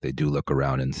it, that they do look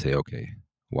around and say, okay,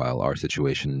 while our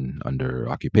situation under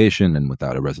occupation and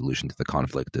without a resolution to the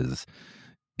conflict is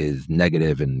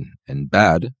negative and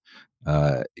bad,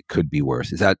 it could be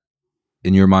worse. Is that,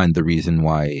 in your mind, the reason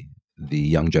why the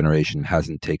young generation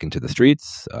hasn't taken to the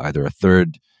streets, either a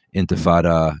third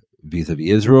intifada vis-a-vis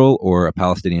Israel, or a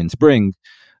Palestinian Spring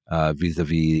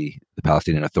vis-a-vis the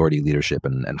Palestinian Authority leadership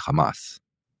and Hamas?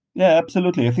 Yeah,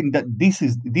 absolutely. I think that this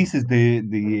is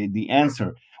the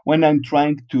answer. When I'm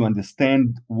trying to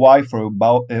understand why for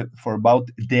about a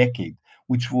decade,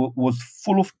 which was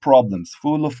full of problems,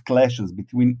 full of clashes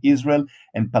between Israel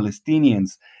and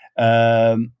Palestinians,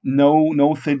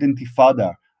 no third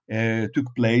intifada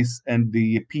took place, and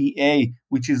the PA,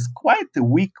 which is quite a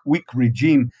weak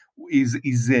regime, is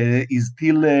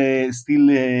still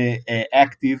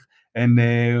active, and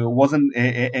wasn't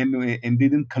and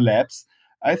didn't collapse.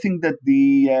 I think that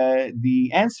the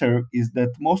answer is that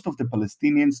most of the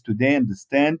Palestinians today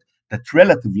understand that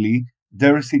relatively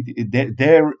their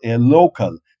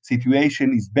local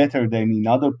situation is better than in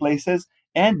other places,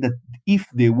 and that if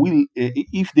they will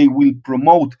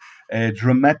promote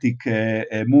dramatic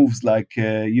moves like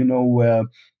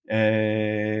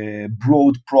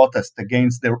broad protest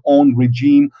against their own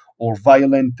regime or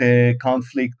violent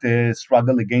conflict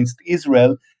struggle against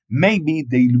Israel, maybe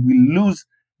they will lose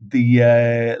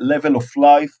the level of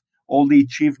life, all the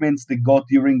achievements they got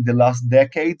during the last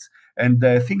decades. And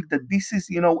I think that this is,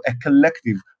 a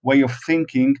collective way of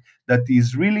thinking that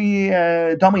is really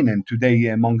dominant today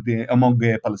among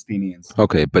Palestinians.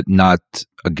 Okay, but not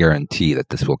a guarantee that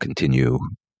this will continue.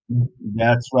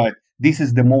 That's right. This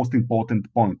is the most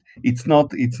important point. It's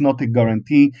not a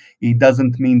guarantee. It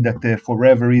doesn't mean that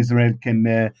forever Israel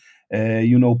can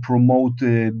promote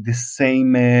the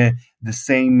same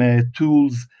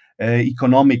tools,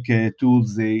 economic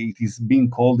tools. It is being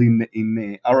called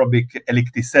in Arabic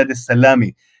eliktisad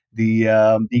salami, the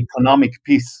economic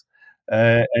peace,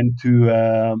 and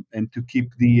to keep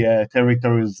the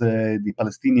territories, the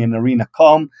Palestinian arena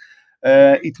calm.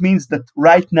 It means that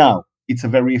right now it's a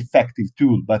very effective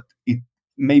tool, but it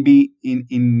maybe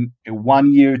in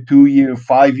 1 year, 2 year,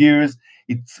 5 years,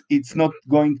 it's not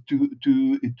going to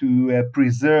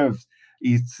preserve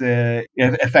its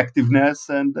effectiveness.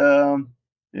 And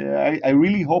yeah, I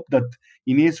really hope that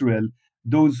in Israel,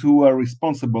 those who are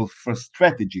responsible for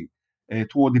strategy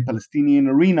toward the Palestinian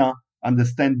arena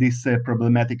understand this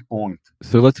problematic point.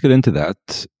 So let's get into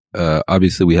that.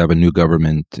 Obviously, we have a new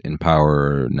government in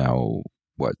power now,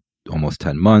 almost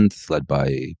 10 months, led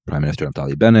by Prime Minister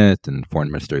Naftali Bennett and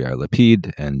Foreign Minister Yair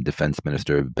Lapid and Defense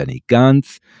Minister Benny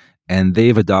Gantz. And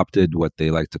they've adopted what they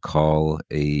like to call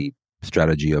a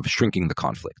strategy of shrinking the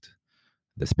conflict.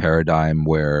 This paradigm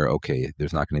where, okay,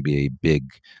 there's not going to be a big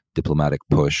diplomatic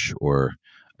push or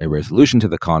a resolution to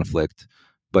the conflict,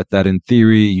 but that in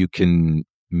theory you can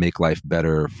make life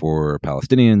better for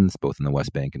Palestinians, both in the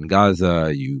West Bank and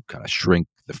Gaza. You kind of shrink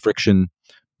the friction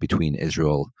between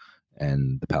Israel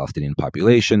and the Palestinian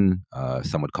population.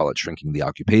 Some would call it shrinking the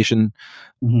occupation.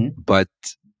 Mm-hmm. But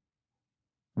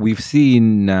we've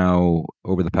seen now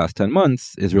over the past 10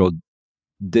 months, Israel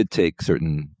did take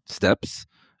certain steps,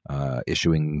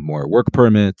 issuing more work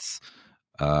permits,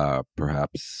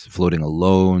 perhaps floating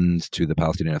loans to the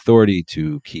Palestinian Authority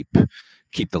to keep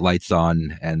the lights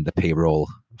on and the payroll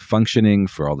functioning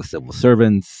for all the civil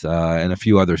servants, and a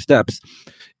few other steps.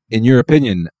 In your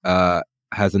opinion,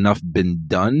 has enough been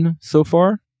done so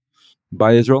far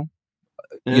by Israel?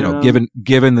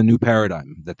 Given the new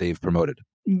paradigm that they've promoted.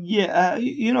 Yeah,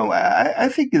 I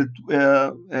think that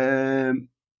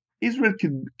Israel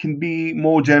can be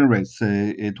more generous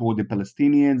toward the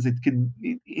Palestinians.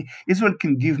 Israel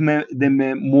can give them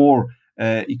more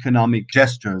economic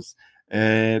gestures.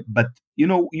 But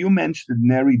you mentioned,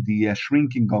 Neri, the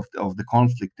shrinking of the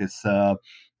conflict as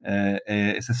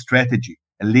a strategy,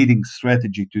 a leading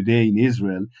strategy today in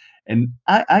Israel. And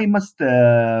I must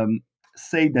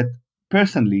say that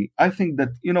personally, I think that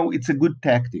it's a good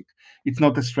tactic. It's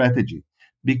not a strategy,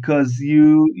 because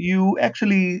you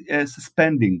actually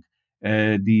suspending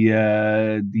the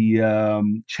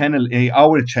channel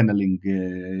our channeling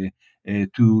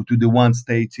to the one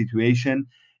state situation.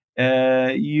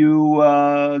 You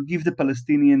give the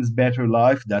Palestinians better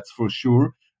life, that's for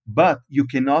sure, but you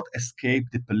cannot escape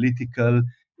the political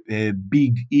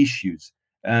big issues.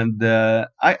 And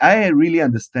I really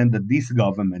understand that this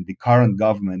government, the current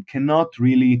government, cannot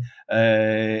really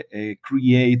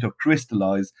create or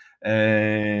crystallize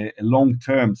a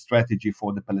long-term strategy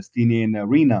for the Palestinian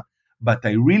arena. But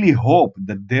I really hope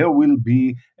that there will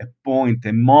be a point,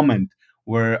 a moment,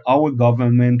 where our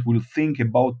government will think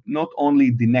about not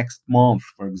only the next month,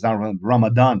 for example,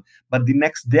 Ramadan, but the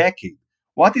next decade.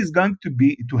 What is going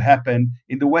to happen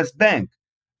in the West Bank?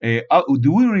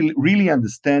 Do we really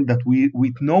understand that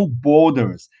with no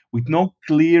borders, with no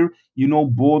clear,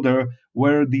 border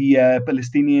where the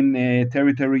Palestinian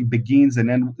territory begins and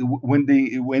then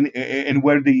and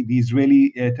where the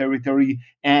Israeli territory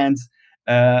ends,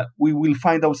 we will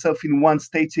find ourselves in one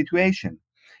state situation.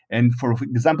 And for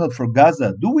example, for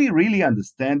Gaza, do we really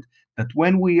understand that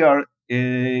when we are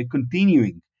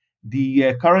continuing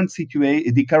the current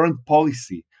situation, the current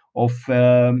policy of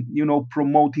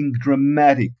promoting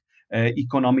dramatic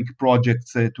economic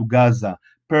projects to Gaza,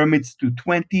 permits to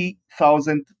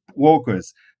 20,000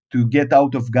 workers to get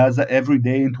out of Gaza every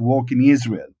day and to work in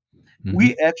Israel? Mm-hmm.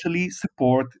 We actually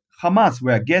support Hamas.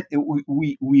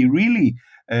 We really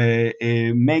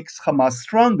makes Hamas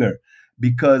stronger,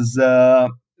 because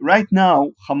right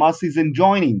now Hamas is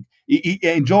enjoying. He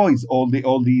enjoys all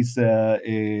these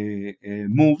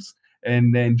moves,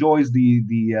 and enjoys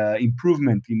the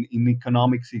improvement in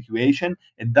economic situation,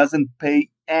 and doesn't pay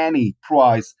any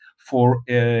price for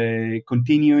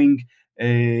continuing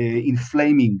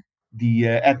inflaming the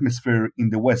atmosphere in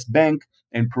the West Bank.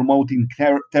 and promoting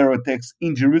terror attacks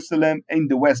in Jerusalem, in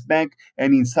the West Bank,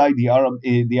 and inside the Arab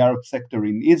sector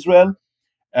in Israel.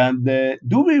 And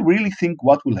do we really think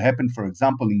what will happen, for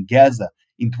example, in Gaza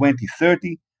in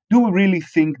 2030? Do we really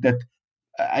think that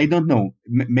I don't know.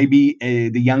 Maybe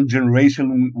the young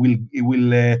generation will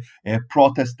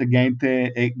protest against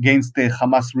the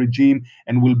Hamas regime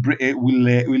and will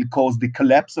cause the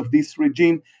collapse of this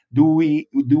regime. Do we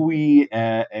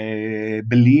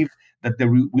believe that there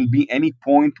will be any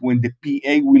point when the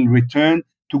PA will return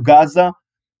to Gaza?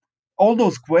 All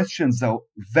those questions are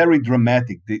very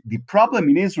dramatic. The problem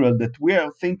in Israel that we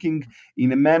are thinking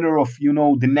in a manner of,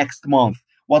 the next month,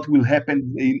 what will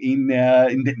happen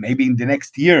maybe in the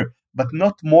next year, but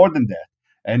not more than that.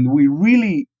 And we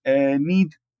really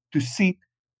need to sit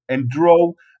and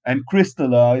draw and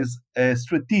crystallize a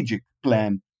strategic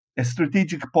plan, a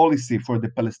strategic policy for the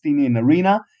Palestinian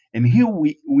arena. And here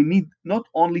we need not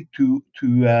only to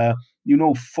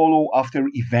follow after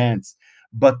events,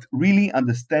 but really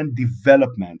understand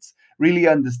developments, really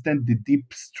understand the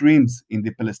deep streams in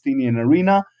the Palestinian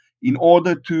arena in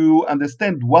order to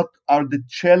understand what are the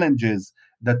challenges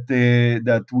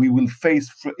that we will face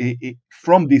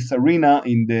from this arena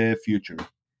in the future.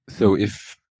 So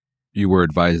if you were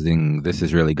advising this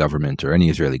Israeli government or any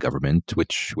Israeli government,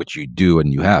 which you do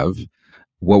and you have,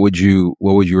 what would you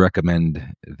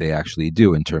recommend they actually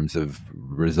do in terms of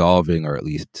resolving or at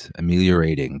least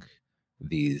ameliorating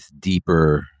these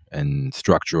deeper and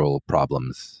structural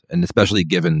problems, and especially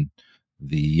given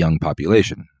the young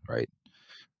population, right?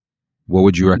 What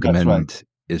would you recommend right.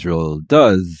 Israel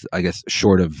does, I guess,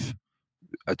 short of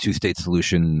a two-state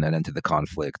solution and end to the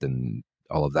conflict and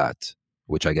all of that,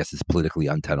 which I guess is politically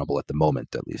untenable at the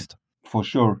moment, at least? For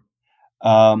sure.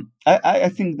 I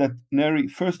think that, Neri,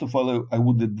 first of all, I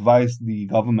would advise the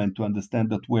government to understand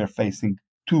that we're facing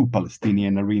two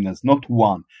Palestinian arenas, not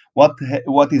one.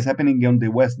 What is happening on the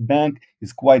West Bank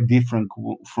is quite different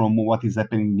from what is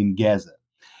happening in Gaza.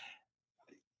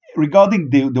 Regarding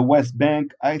the West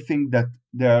Bank, I think that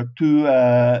there are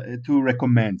two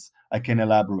recommends I can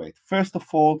elaborate. First of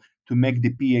all, to make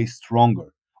the PA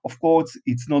stronger. Of course,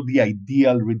 it's not the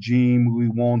ideal regime we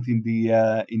want in the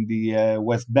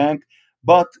West Bank,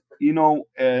 but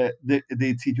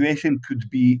the situation could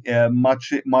be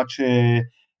much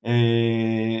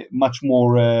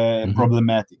more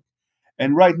problematic.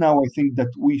 And right now, I think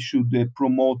that we should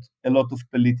promote a lot of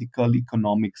political,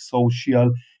 economic,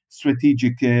 social,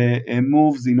 strategic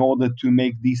moves in order to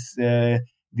make this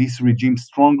regime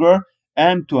stronger,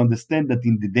 and to understand that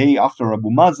in the day after Abu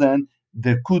Mazen,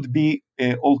 there could be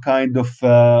all kind of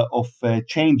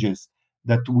changes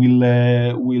that will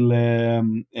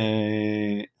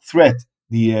threat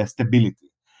the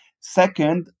stability.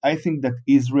 Second, I think that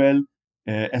Israel,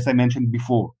 as I mentioned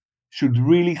before, should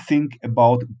really think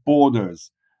about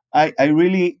borders. I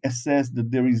really assess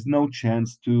that there is no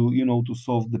chance to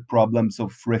solve the problems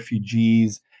of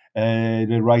refugees,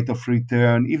 the right of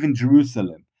return, even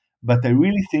Jerusalem. But I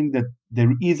really think that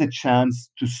there is a chance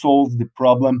to solve the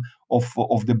problem of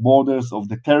the borders of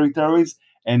the territories.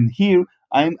 And here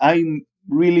I'm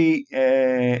really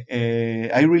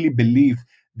I really believe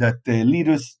that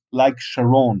leaders like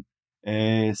Sharon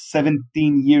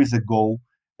 17 years ago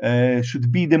should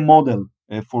be the model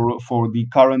for the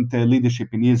current leadership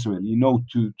in Israel.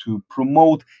 To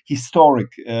promote historic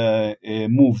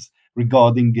moves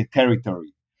regarding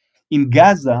territory. In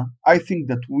Gaza, I think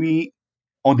that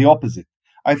on the opposite,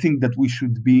 I think that we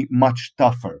should be much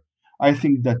tougher. I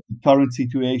think that the current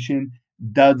situation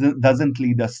doesn't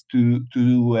lead us to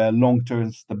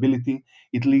long-term stability.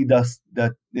 It leads us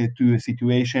to a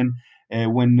situation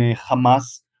when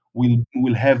Hamas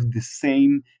will have the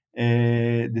same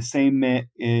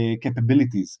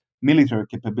capabilities, military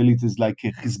capabilities like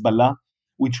Hezbollah,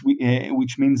 which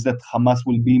means that Hamas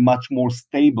will be much more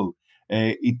stable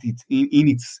in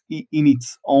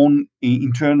its own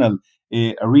internal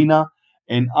arena.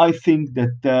 And I think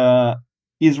that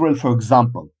Israel, for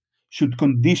example, should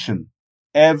condition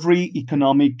every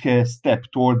economic step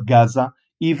toward Gaza,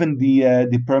 even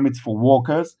the permits for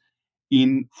workers,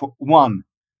 in for one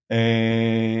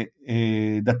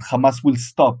that Hamas will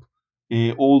stop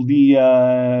all the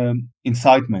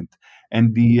incitement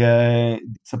and the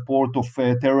support of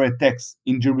terror attacks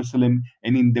in Jerusalem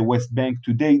and in the West Bank.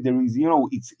 Today, there is,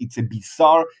 it's a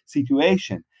bizarre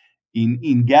situation.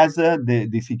 In Gaza,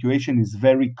 the situation is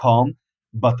very calm,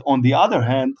 but on the other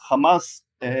hand, Hamas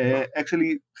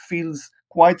actually feels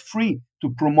quite free to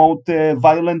promote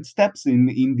violent steps in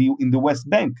the West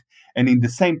Bank, and in the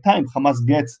same time, Hamas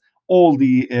gets all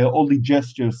the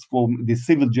gestures from the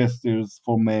civil gestures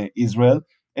from Israel,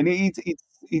 and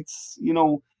it's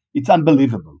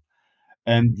unbelievable.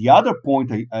 And the other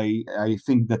point, I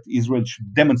think that Israel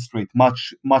should demonstrate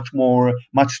much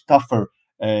tougher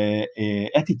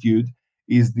attitude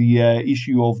is the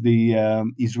issue of the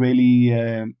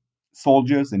Israeli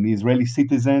soldiers and Israeli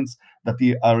citizens that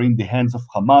are in the hands of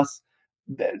Hamas.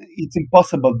 It's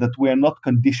impossible that we are not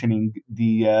conditioning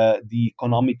the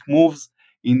economic moves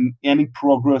in any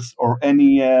progress or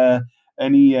any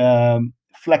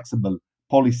flexible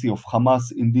policy of Hamas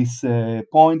in this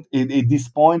point. At this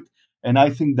point, and I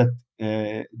think that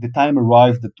the time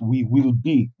arrived that we will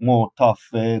be more tough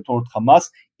toward Hamas,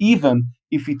 even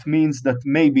if it means that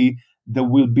maybe there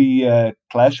will be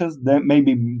clashes,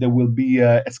 maybe there will be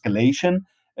escalation,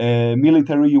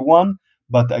 military one.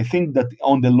 But I think that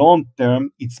on the long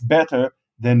term, it's better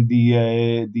than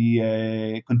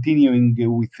the continuing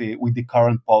with the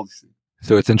current policy.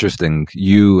 So it's interesting.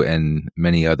 You and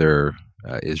many other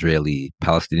Israeli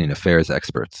Palestinian affairs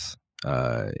experts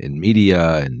in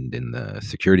media and in the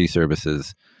security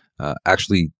services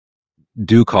actually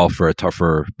do call for a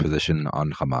tougher position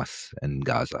on Hamas and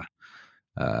Gaza.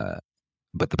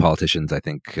 But the politicians, I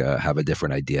think, have a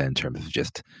different idea in terms of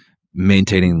just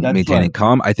maintaining right.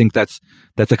 calm. I think that's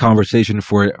a conversation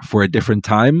for a different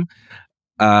time.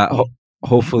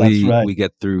 Hopefully, right. we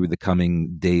get through the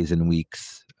coming days and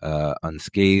weeks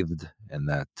unscathed, and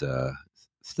that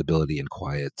stability and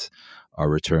quiet are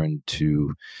returned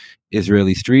to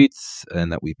Israeli streets, and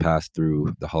that we pass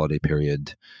through the holiday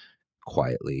period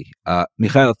quietly.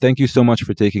 Michael, thank you so much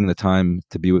for taking the time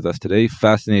to be with us today.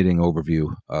 Fascinating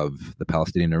overview of the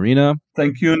Palestinian arena.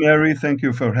 Thank you, Neri. Thank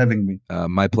you for having me.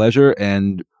 My pleasure.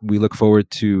 And we look forward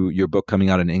to your book coming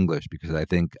out in English, because I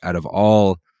think out of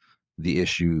all the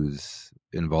issues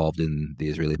involved in the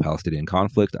Israeli-Palestinian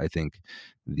conflict, I think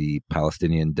the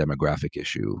Palestinian demographic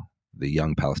issue, the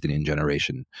young Palestinian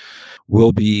generation,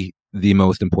 will be the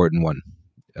most important one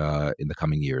in the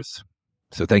coming years.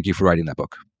 So thank you for writing that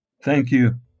book. Thank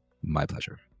you. My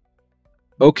pleasure.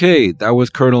 Okay, that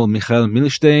was Colonel Michael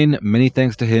Milstein. Many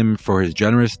thanks to him for his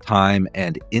generous time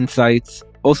and insights.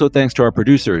 Also thanks to our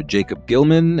producer, Jacob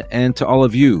Gilman, and to all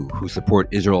of you who support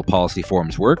Israel Policy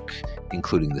Forum's work,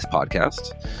 including this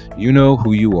podcast. You know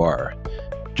who you are.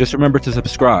 Just remember to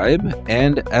subscribe,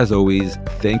 and as always,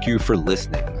 thank you for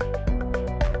listening.